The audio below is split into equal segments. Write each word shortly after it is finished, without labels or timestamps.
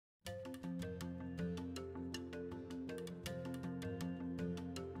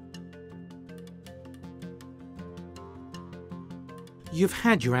You've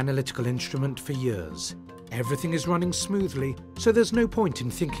had your analytical instrument for years. Everything is running smoothly, so there's no point in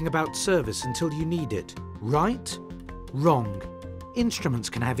thinking about service until you need it, right? Wrong. Instruments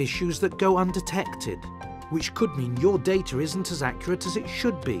can have issues that go undetected, which could mean your data isn't as accurate as it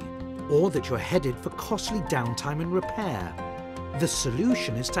should be, or that you're headed for costly downtime and repair. The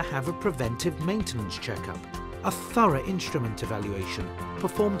solution is to have a preventive maintenance checkup, a thorough instrument evaluation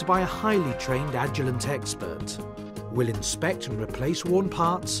performed by a highly trained Agilent expert. We'll inspect and replace worn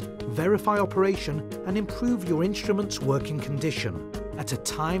parts, verify operation, and improve your instrument's working condition at a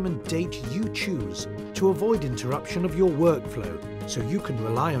time and date you choose to avoid interruption of your workflow, so you can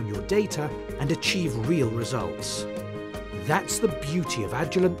rely on your data and achieve real results. That's the beauty of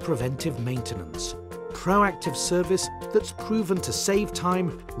Agilent Preventive Maintenance. Proactive service that's proven to save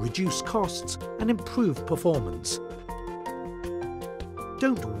time, reduce costs, and improve performance.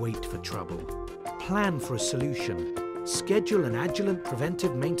 Don't wait for trouble. Plan for a solution. Schedule an Agilent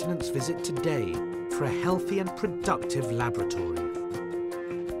Preventive Maintenance visit today for a healthy and productive laboratory.